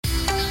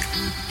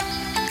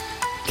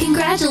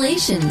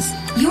Congratulations!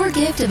 Your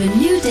gift of a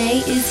new day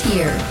is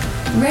here.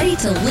 Ready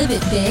to live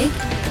it big?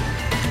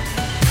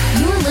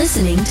 You're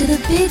listening to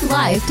the Big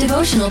Life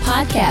Devotional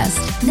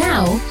Podcast.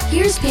 Now,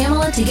 here's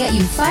Pamela to get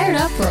you fired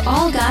up for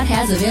all God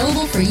has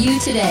available for you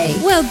today.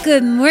 Well,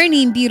 good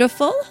morning,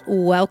 beautiful.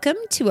 Welcome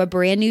to a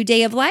brand new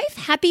day of life.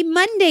 Happy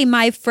Monday,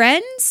 my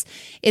friends.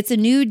 It's a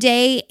new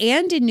day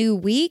and a new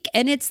week,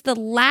 and it's the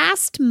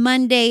last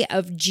Monday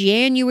of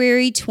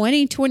January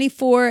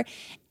 2024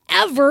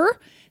 ever.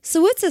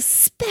 So it's a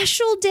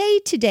special day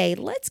today.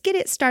 Let's get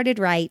it started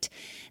right.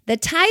 The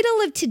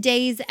title of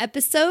today's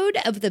episode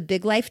of the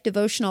Big Life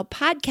Devotional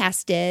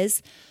Podcast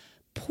is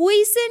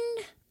Poison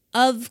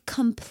of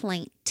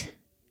Complaint.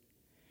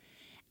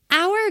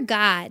 Our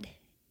God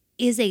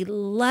is a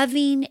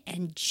loving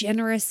and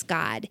generous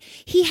God.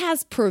 He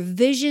has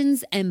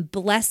provisions and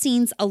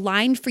blessings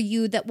aligned for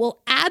you that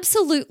will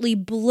absolutely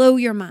blow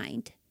your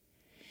mind.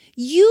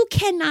 You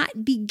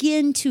cannot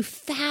begin to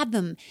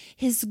fathom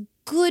His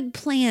good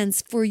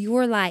plans for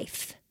your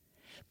life.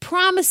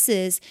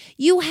 Promises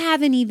you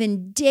haven't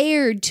even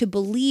dared to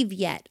believe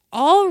yet,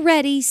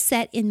 already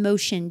set in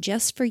motion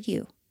just for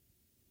you.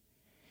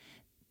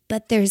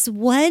 But there's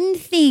one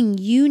thing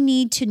you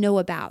need to know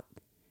about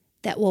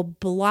that will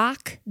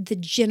block the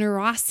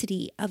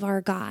generosity of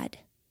our God.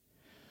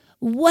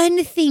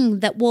 One thing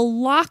that will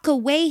lock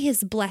away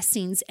His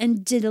blessings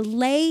and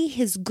delay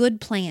His good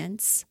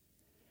plans.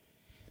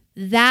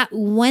 That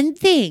one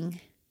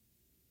thing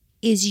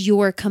is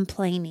your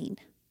complaining.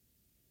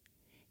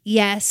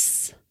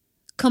 Yes,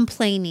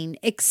 complaining,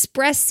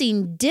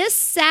 expressing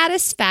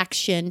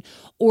dissatisfaction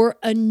or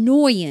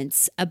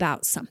annoyance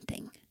about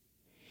something.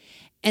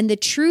 And the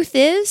truth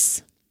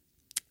is,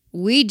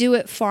 we do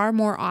it far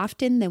more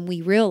often than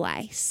we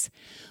realize.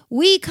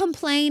 We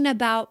complain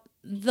about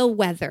the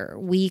weather.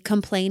 We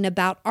complain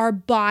about our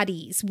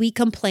bodies. We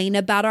complain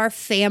about our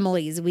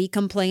families. We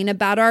complain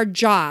about our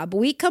job.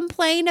 We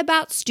complain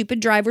about stupid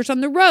drivers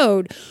on the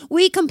road.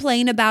 We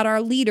complain about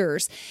our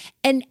leaders.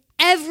 And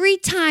every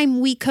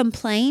time we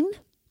complain,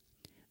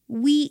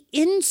 we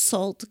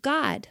insult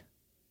God.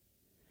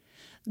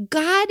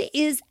 God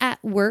is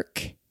at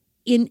work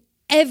in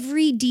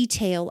every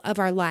detail of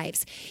our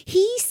lives.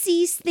 He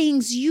sees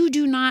things you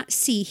do not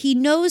see. He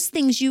knows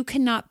things you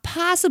cannot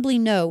possibly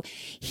know.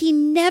 He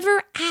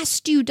never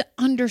asked you to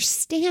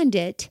understand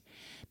it,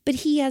 but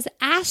He has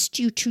asked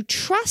you to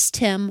trust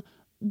Him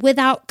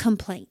without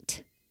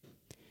complaint.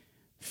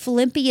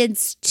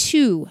 Philippians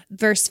 2,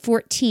 verse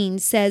 14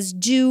 says,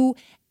 "Do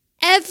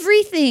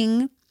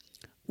everything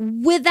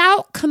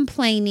without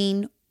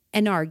complaining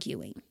and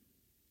arguing."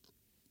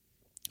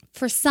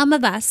 For some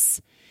of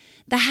us,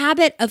 the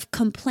habit of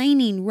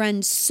complaining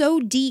runs so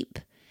deep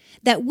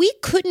that we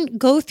couldn't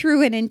go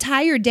through an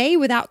entire day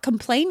without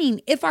complaining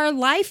if our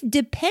life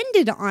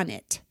depended on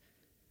it.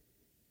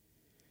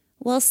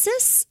 Well,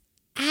 sis,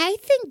 I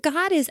think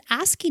God is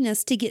asking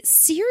us to get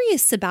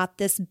serious about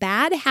this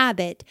bad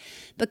habit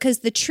because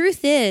the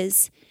truth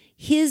is,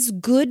 His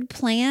good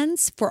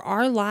plans for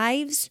our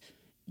lives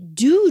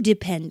do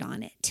depend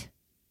on it.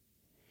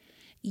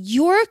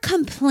 Your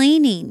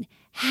complaining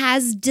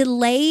has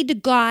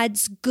delayed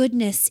God's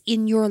goodness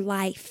in your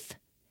life.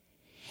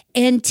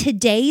 And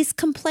today's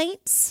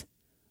complaints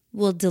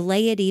will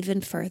delay it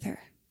even further.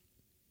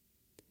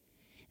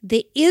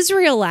 The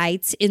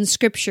Israelites in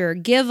Scripture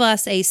give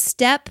us a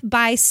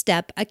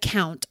step-by-step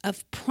account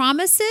of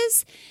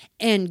promises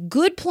and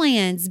good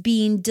plans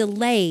being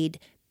delayed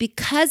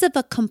because of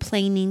a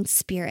complaining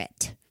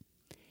spirit.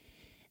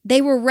 They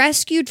were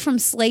rescued from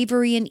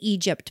slavery in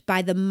Egypt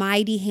by the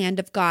mighty hand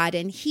of God,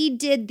 and He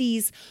did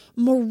these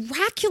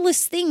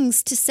miraculous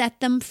things to set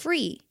them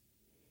free.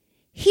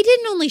 He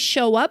didn't only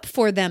show up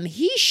for them,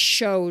 He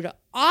showed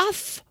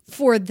off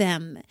for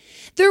them.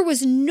 There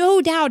was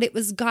no doubt it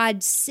was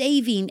God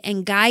saving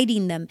and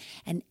guiding them,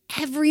 and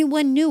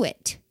everyone knew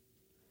it.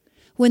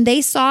 When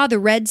they saw the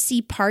Red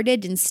Sea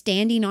parted and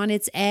standing on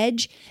its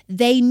edge,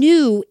 they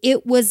knew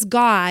it was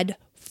God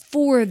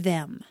for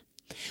them.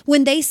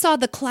 When they saw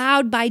the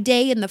cloud by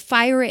day and the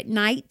fire at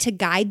night to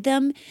guide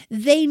them,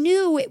 they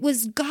knew it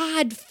was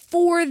God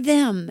for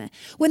them.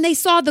 When they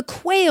saw the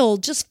quail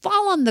just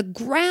fall on the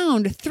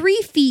ground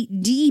 3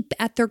 feet deep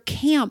at their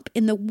camp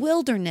in the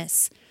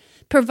wilderness,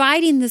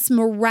 providing this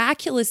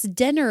miraculous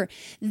dinner,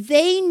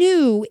 they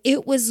knew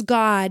it was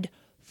God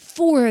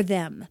for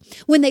them.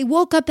 When they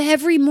woke up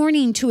every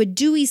morning to a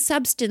dewy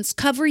substance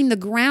covering the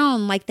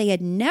ground like they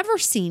had never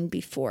seen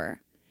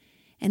before,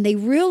 and they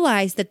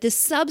realized that this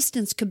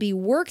substance could be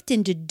worked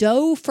into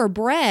dough for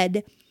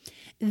bread,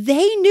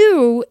 they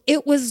knew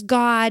it was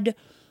God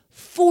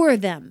for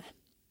them.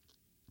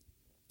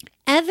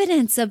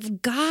 Evidence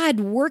of God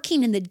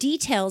working in the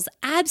details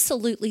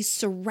absolutely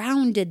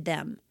surrounded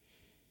them.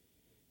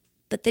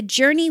 But the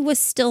journey was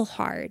still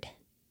hard.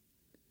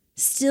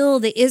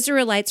 Still, the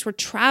Israelites were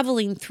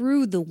traveling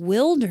through the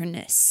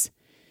wilderness.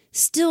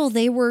 Still,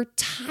 they were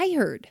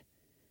tired.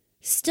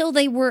 Still,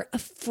 they were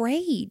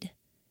afraid.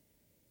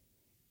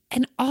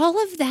 And all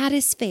of that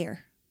is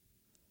fair.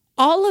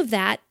 All of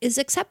that is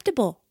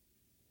acceptable.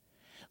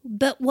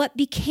 But what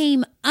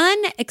became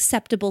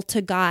unacceptable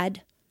to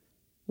God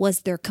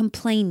was their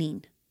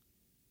complaining.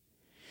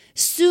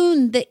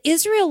 Soon the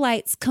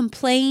Israelites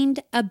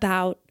complained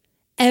about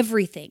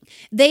everything.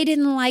 They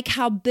didn't like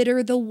how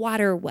bitter the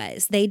water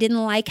was. They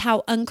didn't like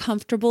how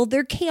uncomfortable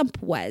their camp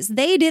was.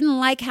 They didn't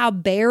like how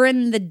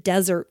barren the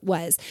desert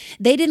was.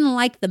 They didn't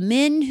like the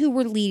men who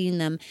were leading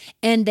them.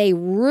 And they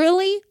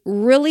really,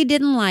 really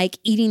didn't like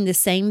eating the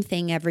same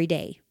thing every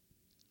day.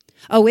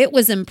 Oh, it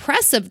was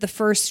impressive the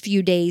first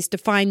few days to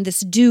find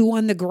this dew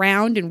on the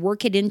ground and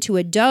work it into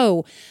a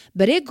dough,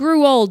 but it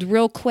grew old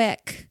real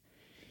quick.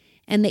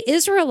 And the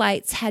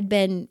Israelites had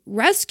been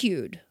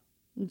rescued,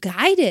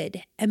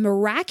 guided, and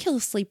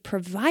miraculously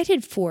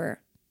provided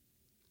for.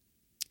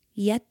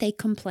 Yet they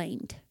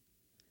complained.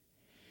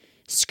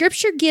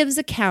 Scripture gives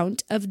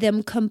account of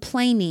them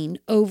complaining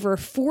over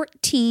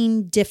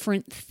 14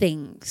 different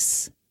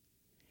things.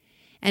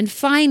 And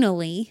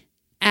finally,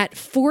 at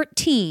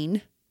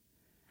 14,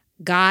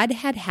 God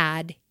had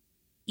had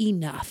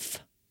enough.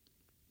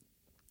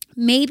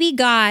 Maybe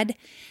God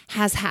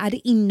has had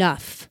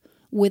enough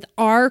with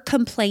our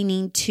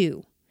complaining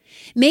too.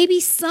 Maybe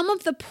some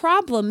of the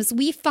problems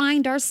we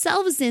find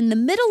ourselves in the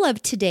middle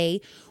of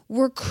today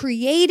were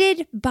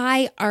created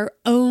by our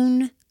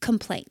own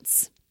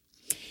complaints.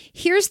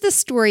 Here's the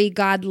story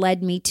God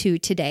led me to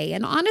today.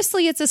 And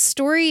honestly, it's a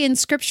story in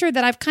Scripture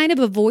that I've kind of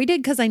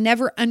avoided because I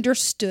never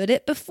understood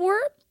it before.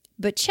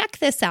 But check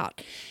this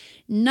out.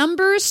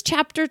 Numbers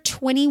chapter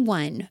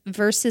 21,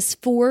 verses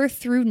 4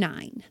 through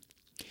 9.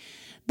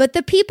 But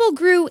the people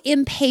grew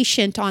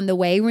impatient on the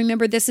way.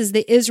 Remember, this is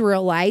the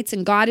Israelites,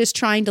 and God is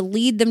trying to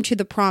lead them to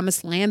the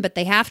promised land, but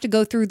they have to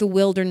go through the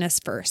wilderness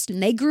first.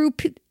 And they grew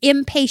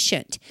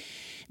impatient.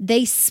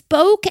 They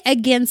spoke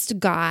against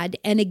God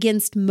and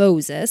against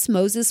Moses.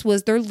 Moses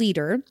was their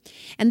leader.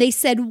 And they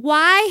said,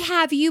 "Why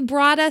have you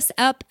brought us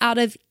up out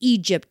of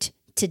Egypt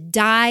to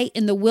die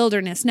in the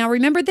wilderness?" Now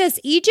remember this,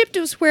 Egypt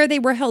was where they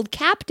were held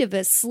captive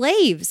as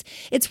slaves.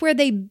 It's where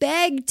they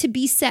begged to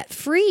be set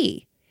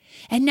free.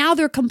 And now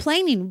they're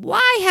complaining,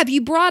 "Why have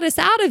you brought us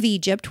out of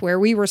Egypt, where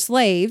we were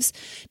slaves,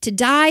 to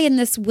die in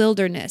this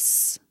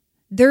wilderness?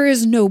 There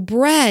is no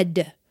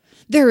bread,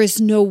 there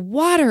is no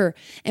water,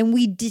 and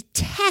we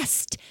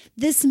detest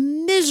this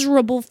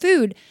miserable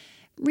food."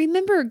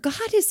 Remember,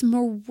 God is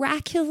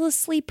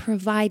miraculously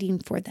providing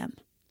for them,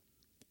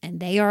 and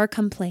they are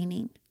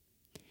complaining.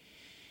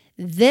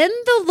 Then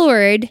the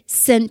Lord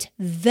sent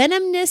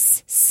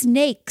venomous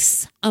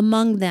snakes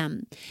among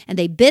them, and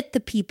they bit the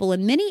people,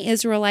 and many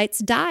Israelites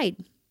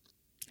died.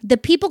 The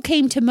people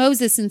came to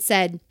Moses and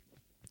said,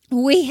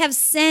 "We have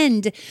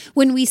sinned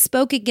when we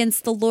spoke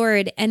against the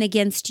Lord and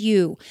against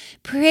you.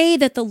 Pray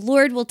that the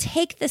Lord will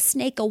take the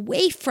snake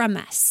away from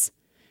us."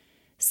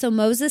 So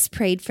Moses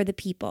prayed for the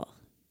people.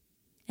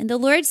 And the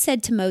Lord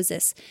said to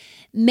Moses,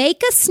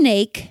 "Make a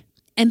snake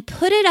and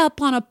put it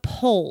up on a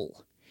pole.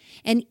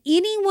 And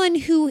anyone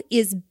who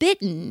is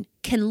bitten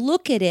can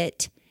look at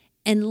it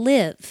and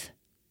live."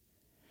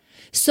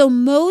 So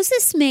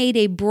Moses made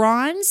a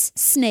bronze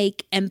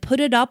snake and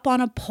put it up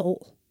on a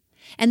pole.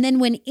 And then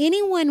when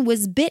anyone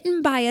was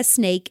bitten by a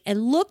snake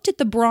and looked at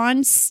the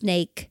bronze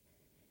snake,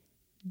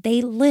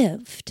 they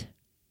lived.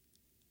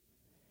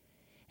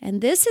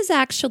 And this is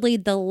actually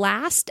the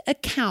last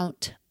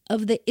account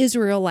of the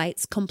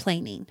Israelites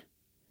complaining.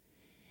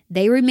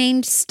 They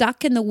remained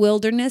stuck in the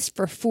wilderness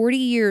for 40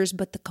 years,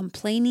 but the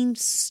complaining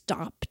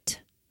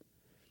stopped.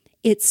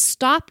 It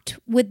stopped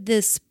with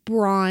this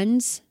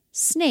bronze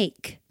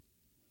snake.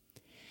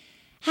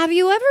 Have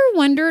you ever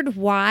wondered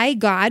why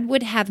God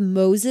would have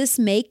Moses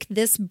make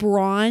this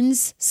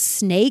bronze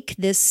snake,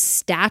 this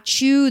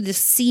statue, this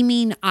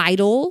seeming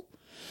idol?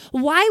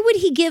 Why would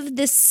he give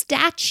this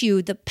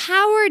statue the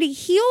power to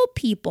heal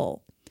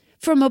people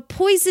from a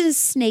poisonous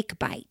snake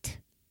bite?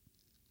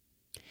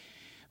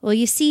 Well,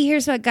 you see,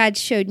 here's what God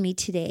showed me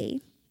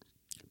today.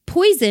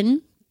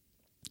 Poison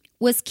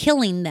was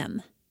killing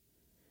them.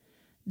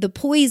 The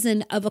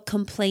poison of a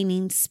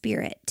complaining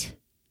spirit.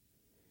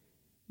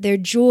 Their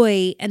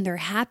joy and their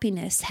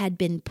happiness had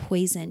been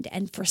poisoned.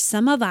 And for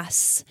some of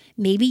us,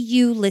 maybe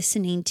you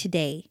listening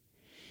today,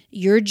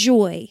 your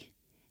joy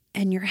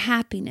and your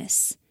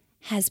happiness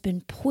has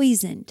been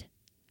poisoned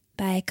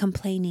by a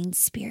complaining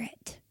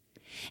spirit.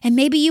 And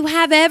maybe you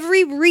have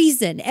every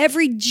reason,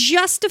 every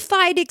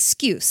justified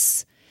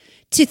excuse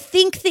to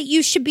think that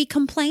you should be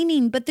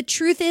complaining. But the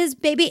truth is,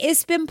 baby,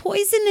 it's been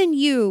poisoning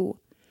you.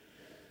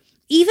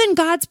 Even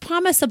God's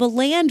promise of a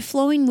land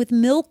flowing with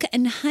milk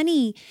and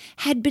honey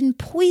had been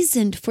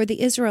poisoned for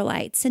the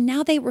Israelites. And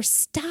now they were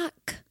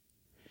stuck.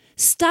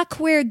 Stuck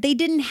where they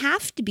didn't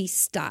have to be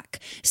stuck.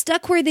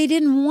 Stuck where they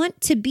didn't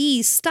want to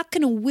be. Stuck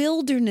in a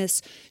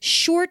wilderness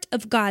short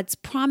of God's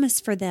promise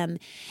for them.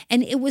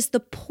 And it was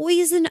the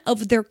poison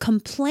of their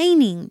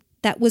complaining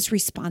that was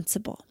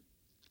responsible.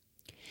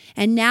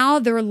 And now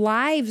their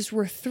lives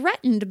were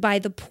threatened by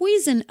the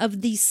poison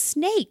of these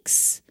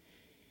snakes.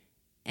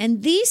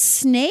 And these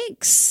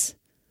snakes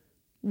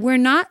were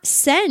not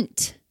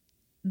sent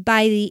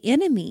by the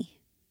enemy.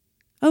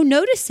 Oh,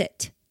 notice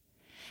it.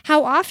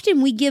 How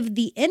often we give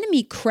the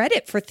enemy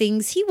credit for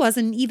things he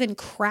wasn't even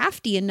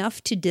crafty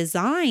enough to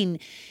design.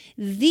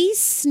 These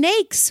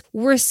snakes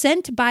were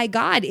sent by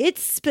God. It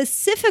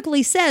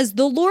specifically says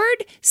the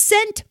Lord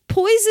sent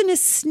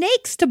poisonous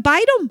snakes to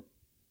bite them.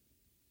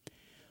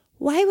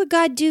 Why would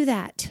God do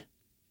that?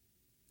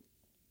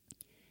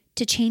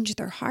 To change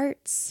their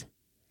hearts,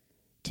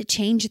 to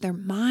change their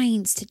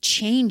minds, to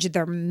change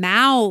their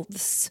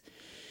mouths,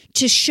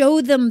 to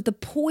show them the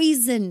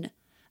poison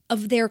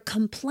of their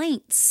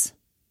complaints.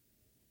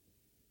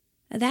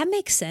 That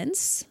makes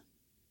sense.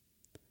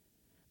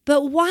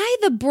 But why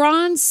the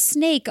bronze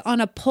snake on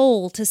a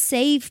pole to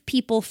save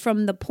people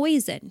from the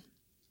poison?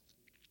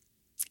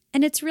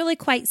 And it's really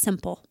quite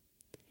simple.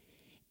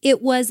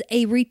 It was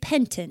a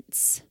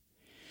repentance.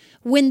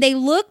 When they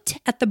looked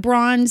at the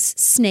bronze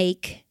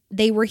snake,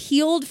 they were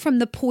healed from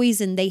the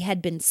poison they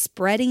had been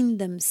spreading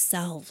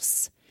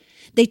themselves.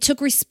 They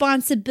took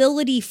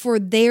responsibility for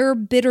their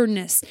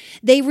bitterness.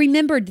 They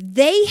remembered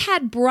they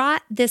had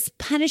brought this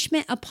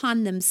punishment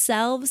upon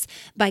themselves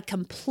by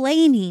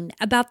complaining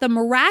about the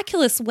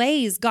miraculous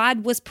ways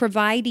God was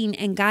providing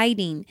and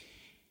guiding.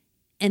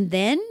 And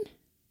then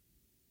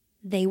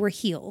they were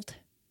healed.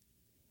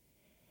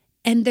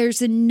 And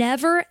there's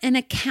never an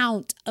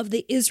account of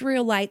the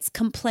Israelites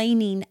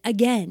complaining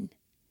again.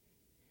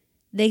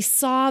 They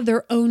saw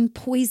their own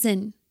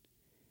poison.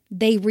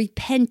 They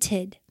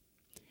repented.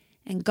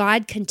 And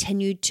God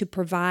continued to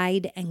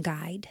provide and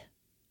guide.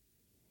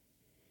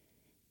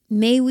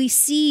 May we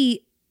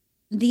see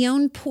the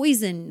own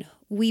poison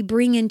we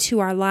bring into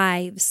our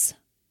lives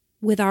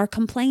with our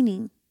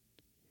complaining.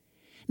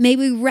 May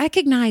we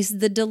recognize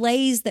the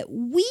delays that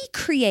we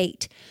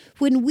create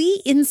when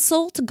we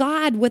insult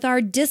God with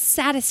our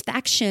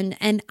dissatisfaction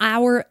and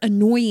our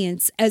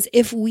annoyance as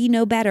if we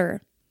know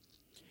better.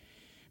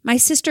 My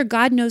sister,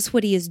 God knows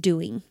what He is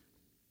doing.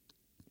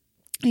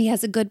 He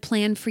has a good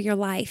plan for your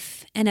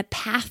life and a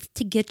path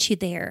to get you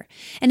there.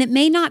 And it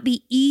may not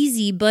be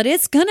easy, but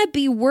it's going to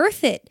be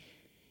worth it.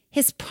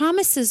 His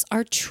promises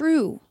are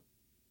true.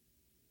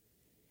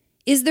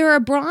 Is there a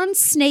bronze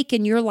snake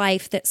in your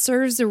life that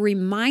serves a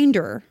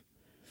reminder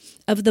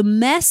of the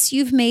mess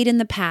you've made in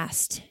the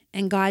past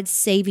and God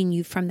saving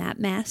you from that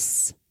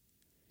mess?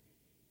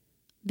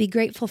 Be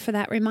grateful for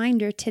that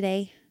reminder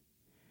today.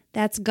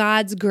 That's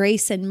God's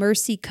grace and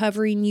mercy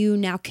covering you.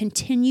 Now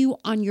continue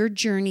on your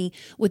journey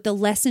with the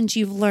lessons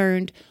you've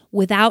learned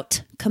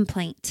without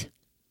complaint.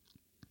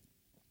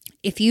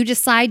 If you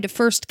decide to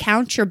first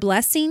count your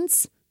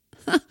blessings,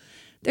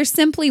 there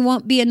simply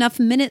won't be enough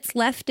minutes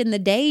left in the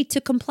day to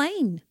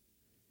complain.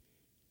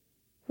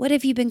 What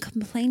have you been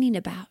complaining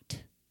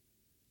about?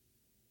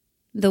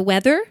 The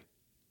weather?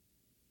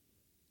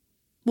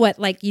 What,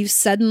 like you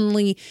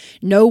suddenly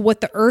know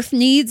what the earth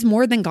needs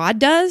more than God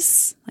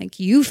does? Like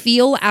you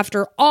feel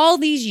after all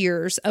these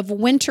years of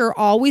winter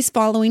always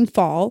following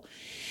fall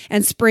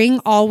and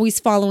spring always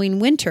following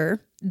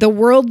winter, the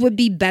world would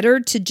be better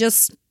to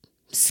just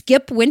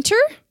skip winter?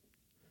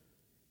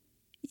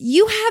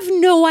 You have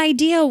no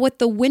idea what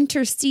the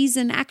winter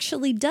season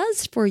actually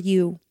does for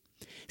you.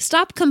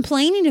 Stop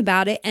complaining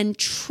about it and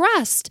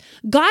trust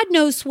God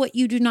knows what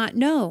you do not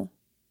know.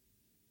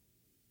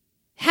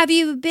 Have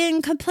you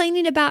been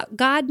complaining about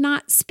God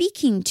not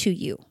speaking to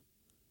you?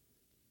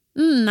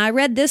 I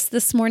read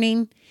this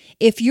morning.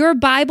 If your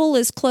Bible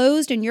is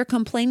closed and you're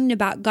complaining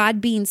about God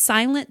being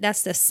silent,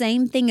 that's the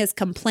same thing as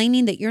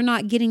complaining that you're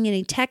not getting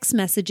any text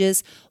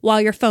messages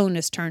while your phone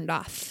is turned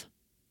off.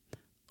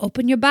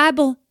 Open your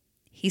Bible.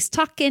 He's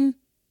talking.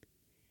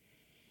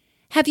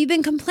 Have you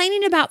been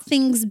complaining about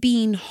things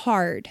being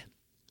hard?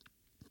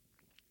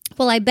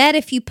 Well, I bet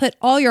if you put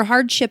all your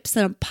hardships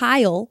in a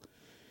pile,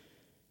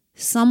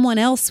 someone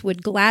else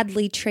would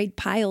gladly trade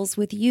piles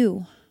with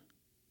you.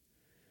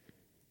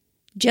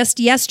 Just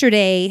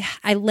yesterday,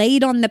 I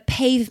laid on the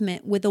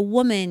pavement with a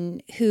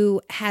woman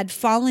who had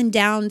fallen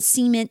down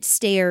cement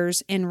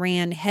stairs and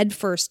ran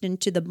headfirst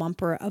into the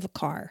bumper of a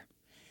car.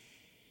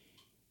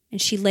 And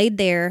she laid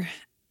there.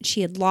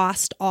 She had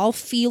lost all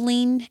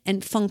feeling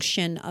and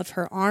function of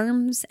her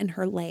arms and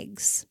her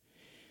legs.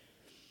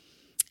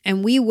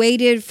 And we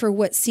waited for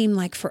what seemed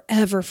like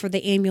forever for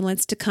the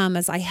ambulance to come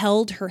as I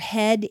held her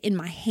head in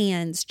my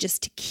hands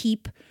just to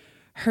keep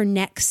her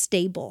neck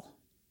stable.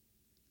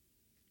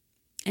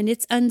 And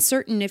it's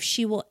uncertain if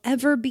she will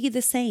ever be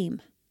the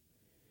same.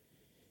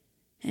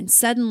 And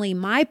suddenly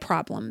my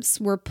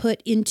problems were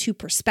put into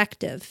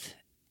perspective,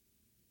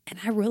 and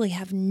I really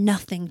have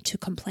nothing to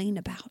complain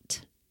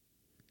about.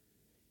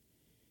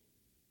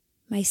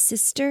 My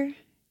sister,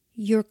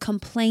 your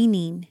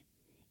complaining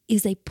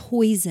is a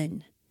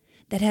poison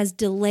that has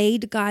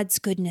delayed God's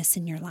goodness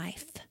in your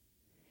life.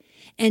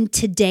 And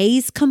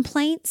today's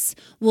complaints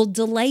will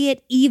delay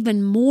it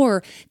even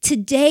more.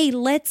 Today,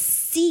 let's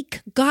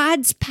seek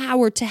God's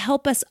power to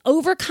help us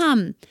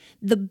overcome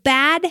the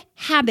bad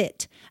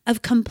habit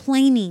of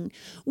complaining.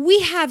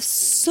 We have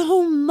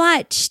so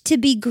much to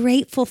be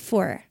grateful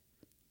for.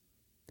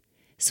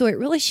 So it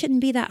really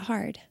shouldn't be that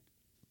hard.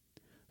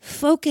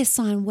 Focus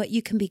on what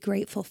you can be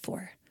grateful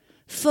for.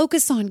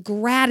 focus on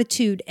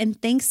gratitude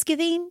and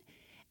thanksgiving,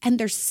 and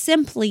there's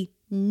simply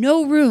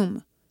no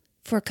room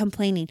for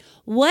complaining.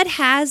 What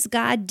has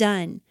God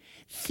done?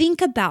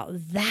 Think about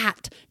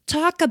that.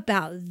 Talk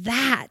about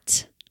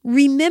that.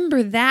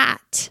 Remember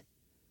that.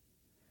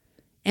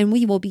 And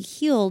we will be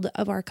healed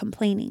of our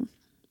complaining.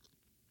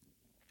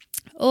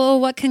 Oh,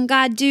 what can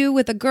God do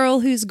with a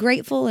girl who's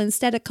grateful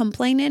instead of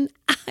complaining?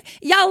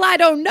 Y'all, I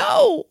don't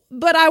know,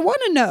 but I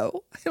want to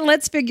know.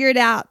 Let's figure it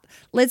out.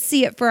 Let's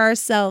see it for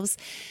ourselves.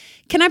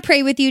 Can I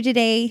pray with you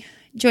today?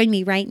 Join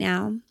me right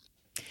now.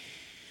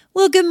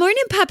 Well, good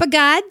morning, Papa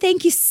God.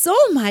 Thank you so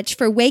much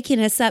for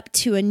waking us up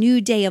to a new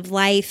day of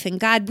life. And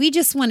God, we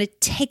just want to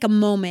take a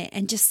moment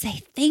and just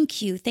say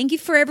thank you. Thank you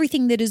for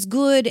everything that is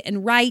good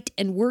and right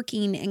and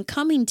working and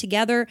coming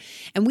together.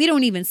 And we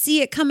don't even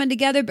see it coming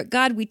together, but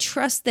God, we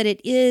trust that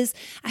it is.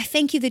 I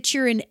thank you that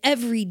you're in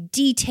every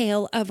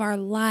detail of our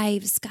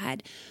lives,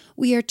 God.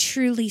 We are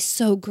truly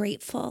so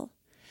grateful.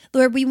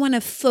 Lord, we want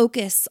to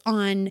focus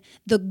on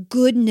the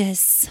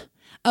goodness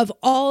of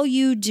all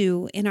you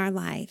do in our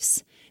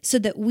lives, so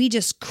that we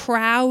just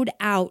crowd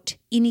out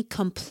any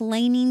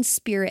complaining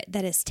spirit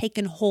that has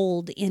taken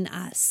hold in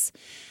us.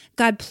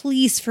 God,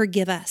 please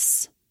forgive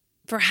us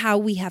for how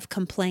we have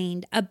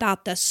complained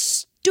about the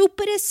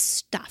stupidest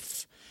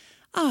stuff.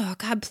 Oh,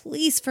 God,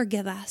 please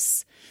forgive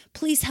us.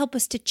 Please help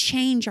us to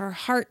change our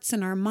hearts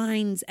and our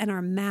minds and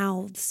our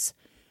mouths.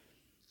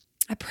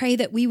 I pray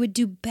that we would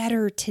do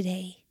better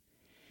today,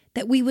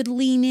 that we would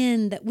lean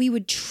in, that we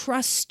would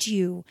trust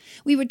you.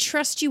 We would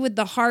trust you with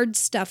the hard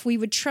stuff. We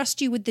would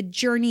trust you with the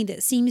journey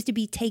that seems to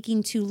be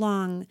taking too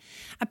long.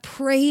 I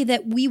pray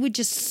that we would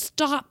just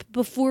stop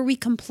before we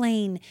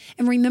complain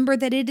and remember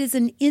that it is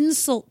an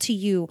insult to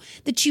you,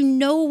 that you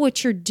know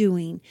what you're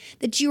doing,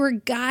 that you are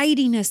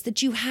guiding us,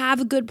 that you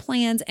have good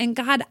plans. And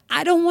God,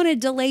 I don't want to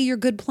delay your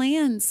good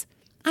plans.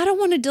 I don't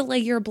want to delay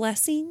your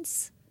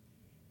blessings.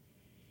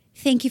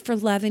 Thank you for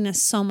loving us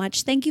so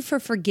much. Thank you for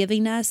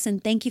forgiving us,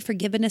 and thank you for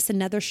giving us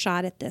another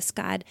shot at this,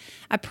 God.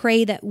 I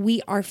pray that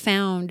we are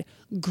found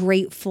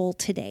grateful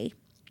today.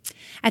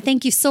 I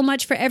thank you so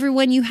much for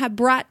everyone you have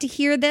brought to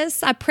hear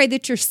this. I pray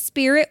that your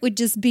spirit would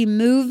just be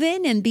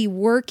moving and be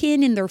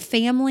working in their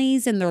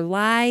families and their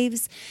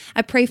lives.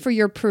 I pray for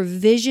your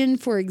provision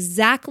for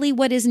exactly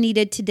what is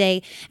needed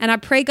today. And I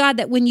pray, God,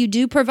 that when you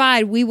do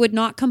provide, we would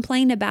not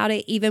complain about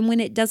it, even when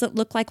it doesn't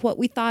look like what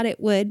we thought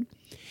it would.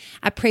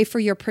 I pray for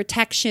your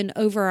protection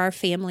over our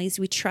families.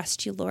 We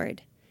trust you,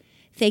 Lord.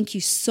 Thank you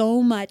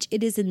so much.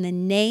 It is in the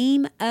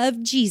name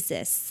of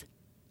Jesus.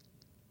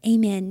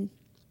 Amen.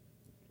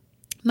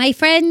 My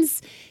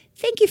friends,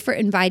 thank you for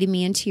inviting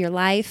me into your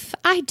life.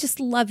 I just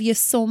love you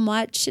so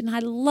much, and I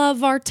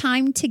love our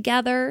time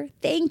together.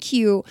 Thank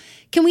you.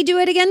 Can we do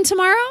it again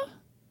tomorrow?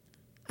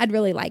 I'd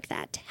really like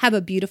that. Have a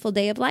beautiful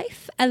day of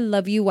life. I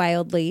love you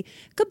wildly.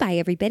 Goodbye,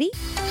 everybody.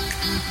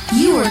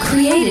 You were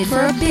created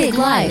for a big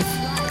life.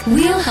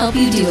 We'll help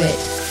you do it.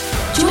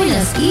 Join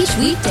us each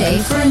weekday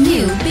for a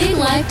new Big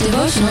Life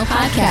devotional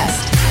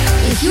podcast.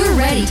 If you're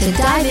ready to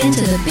dive into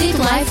the Big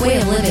Life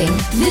way of living,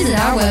 visit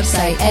our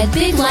website at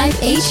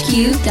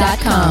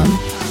biglifehq.com.